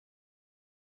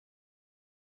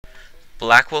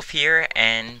Black Wolf here,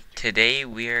 and today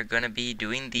we are gonna be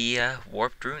doing the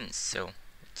warped runes. So we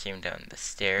came down the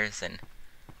stairs, and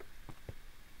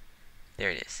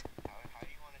there it is. How do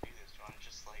you want to do this? Do you want to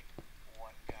just like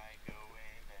one guy go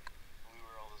in and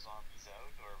lure all the zombies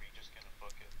out, or are we just gonna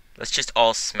book it? Let's just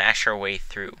all smash our way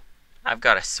through. I've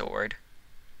got a sword.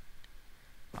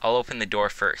 I'll open the door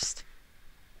first.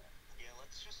 Yeah,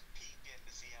 let's just peek in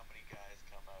to see how many guys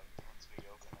come out once we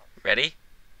open up. Ready?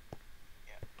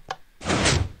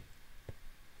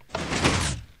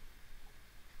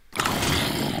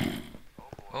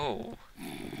 Oh,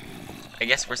 I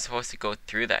guess we're supposed to go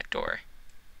through that door.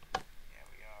 Yeah,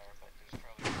 we are, but there's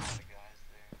probably a lot of guys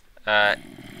there.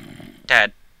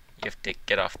 Dad, you have to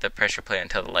get off the pressure plate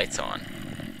until the light's on.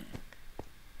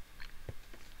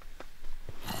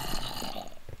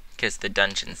 Because the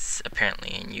dungeon's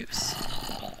apparently in use.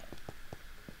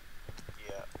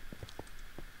 Yeah.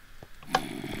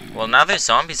 Well, now there's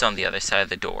zombies on the other side of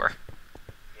the door.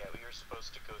 Yeah, we were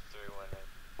supposed to go through and then...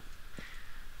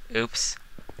 Oops.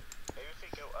 Maybe if we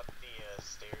go up the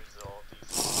stairs, all these...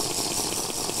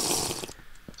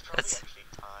 It's probably actually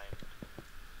timed.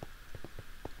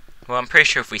 Well, I'm pretty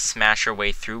sure if we smash our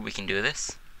way through, we can do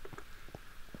this.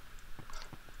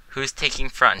 Who's taking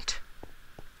front?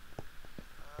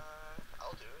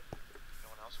 I'll do it. No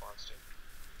one else wants to.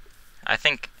 I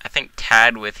think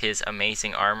Tad with his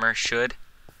amazing armor should.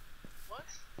 What?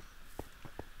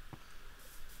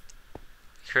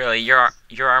 Really, your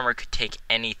armor could take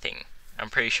anything. I'm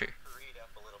pretty sure. Read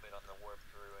up a little bit on the warped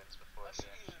ruins before I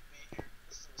shouldn't even be here.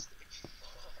 This is a mistake.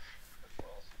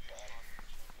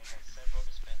 Several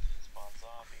dispenses spawn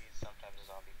zombies, sometimes a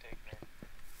zombie pigman,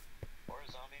 or a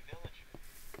zombie villager.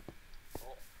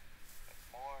 Cool.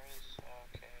 More is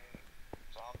okay.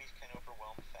 Zombies can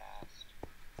overwhelm fast.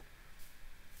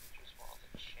 Features walls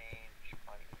that change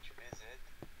on each visit.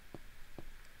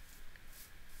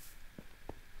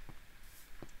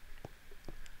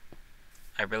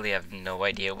 I really have no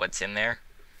idea what's in there.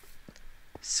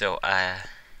 So, yeah.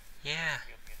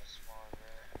 You'll be in a small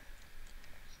room.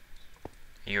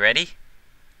 You ready?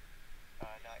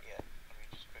 Not yet. Let me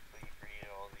just quickly read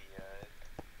all the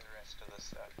rest of the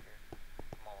stuff here.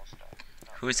 I'm almost done.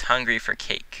 Who's hungry for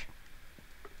cake?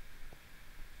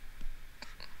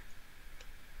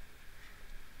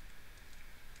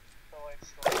 The light's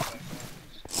still on back there.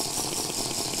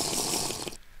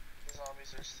 The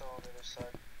zombies are still on the other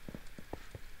side.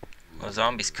 Well,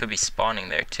 zombies could be spawning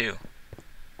there too.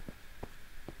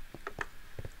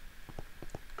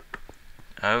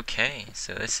 Okay,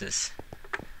 so this has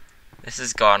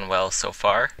gone well so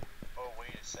far. Oh,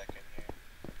 wait a second here.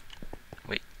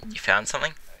 Wait, you found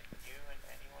something? You and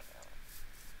anyone else.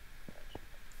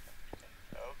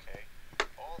 Okay.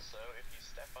 Also, if you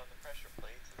step on the pressure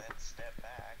plates and then step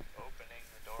back, opening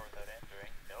the door without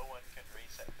entering, no one can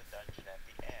reset the dungeon at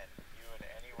the end. You and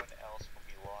anyone else will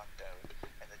be locked out,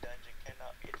 and the dungeon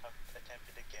cannot be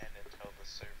attempted again until the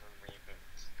server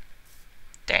reboots.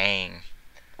 Dang.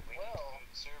 We need to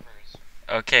move servers.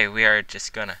 Okay, we are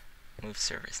just gonna move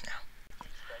servers now.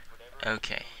 Whatever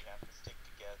Okay. we have to stick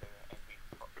together, and we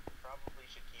probably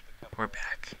should keep a couple We're of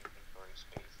back. inventory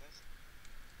spaces.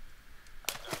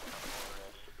 I've done a couple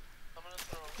already. I'm gonna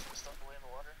throw some stuff away in the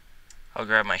water, I'll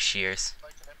grab my shears.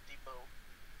 like an empty bow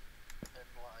and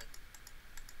line.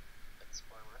 That's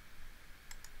armor.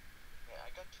 Yeah, I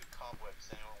got 2 cobwebs.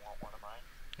 Anyone want one of mine?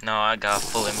 No, I got a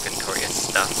full inventory of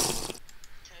stuff.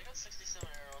 Okay, I got 67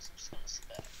 arrows. I'm just gonna sit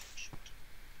back and shoot.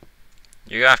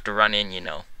 You're gonna have to run in, you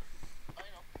know. I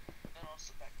know. Then I'll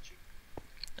sit back and shoot.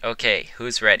 Okay,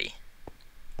 who's ready?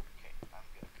 Okay, I'm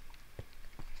good.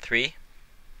 3,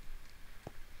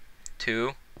 2, Wait,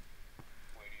 are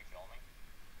you filming?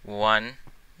 1,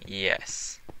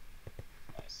 yes.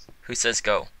 Nice. Who says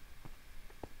go?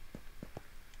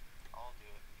 I'll do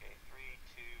it. Okay, 3,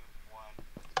 2, 1.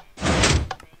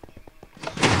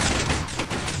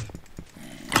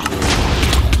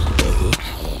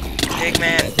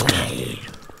 Pigman!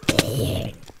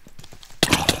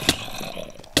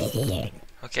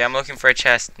 Okay, I'm looking for a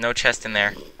chest. No chest in there.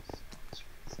 I don't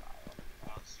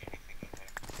see anything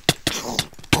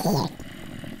either.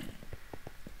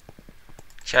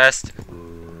 Chest.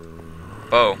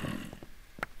 Bow.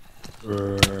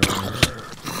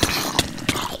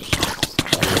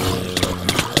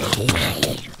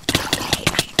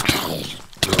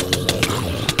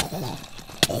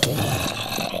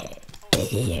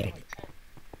 Okay,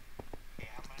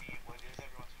 how many, what is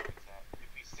everyone's hearts at? If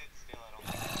we sit still, I don't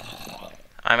think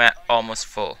I'm at almost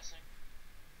full.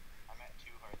 I'm at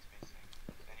 2 hearts missing.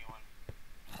 Does anyone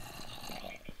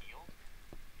need me healed?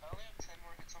 I only have 10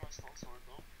 more hits on my stone sword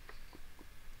though.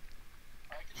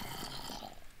 I can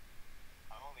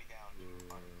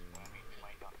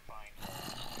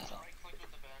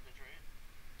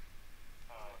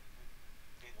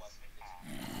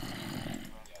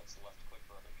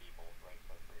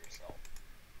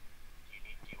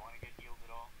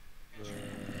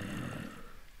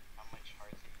How much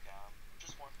hearts are you down?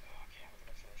 Just one. Oh, okay, we're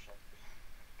gonna finish up.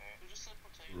 Okay. We just said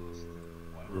potatoes.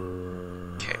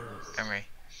 Okay, I'm ready.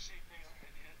 Shaping an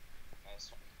idiot.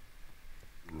 Nice one.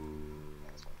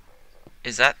 Nice one, Claire.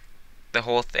 Is that the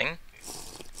whole thing?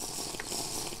 Just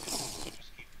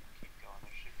keep going.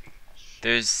 There should be a shape.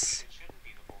 There's... It shouldn't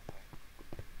be the whole thing.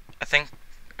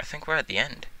 I think we're at the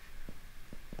end.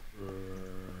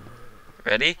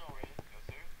 Ready? No, we're in.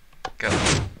 Go. Go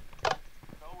through.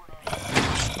 No, we're not.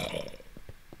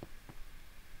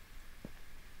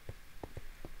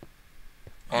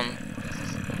 On.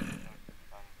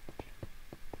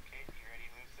 Okay, you ready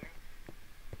to move through?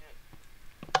 Yeah.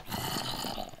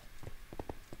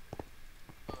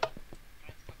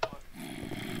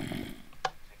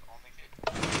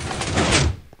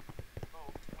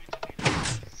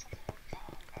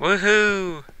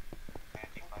 Woohoo!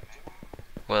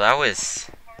 Well, that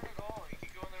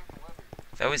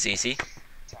was easy.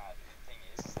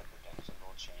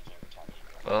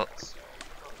 Well,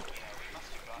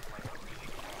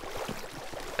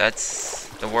 that's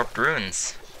the warped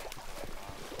ruins.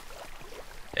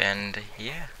 And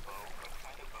yeah,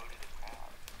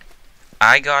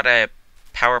 I got a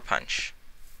power punch.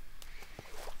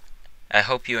 I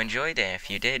hope you enjoyed, and if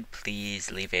you did,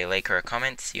 please leave a like or a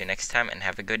comment. See you next time, and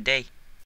have a good day.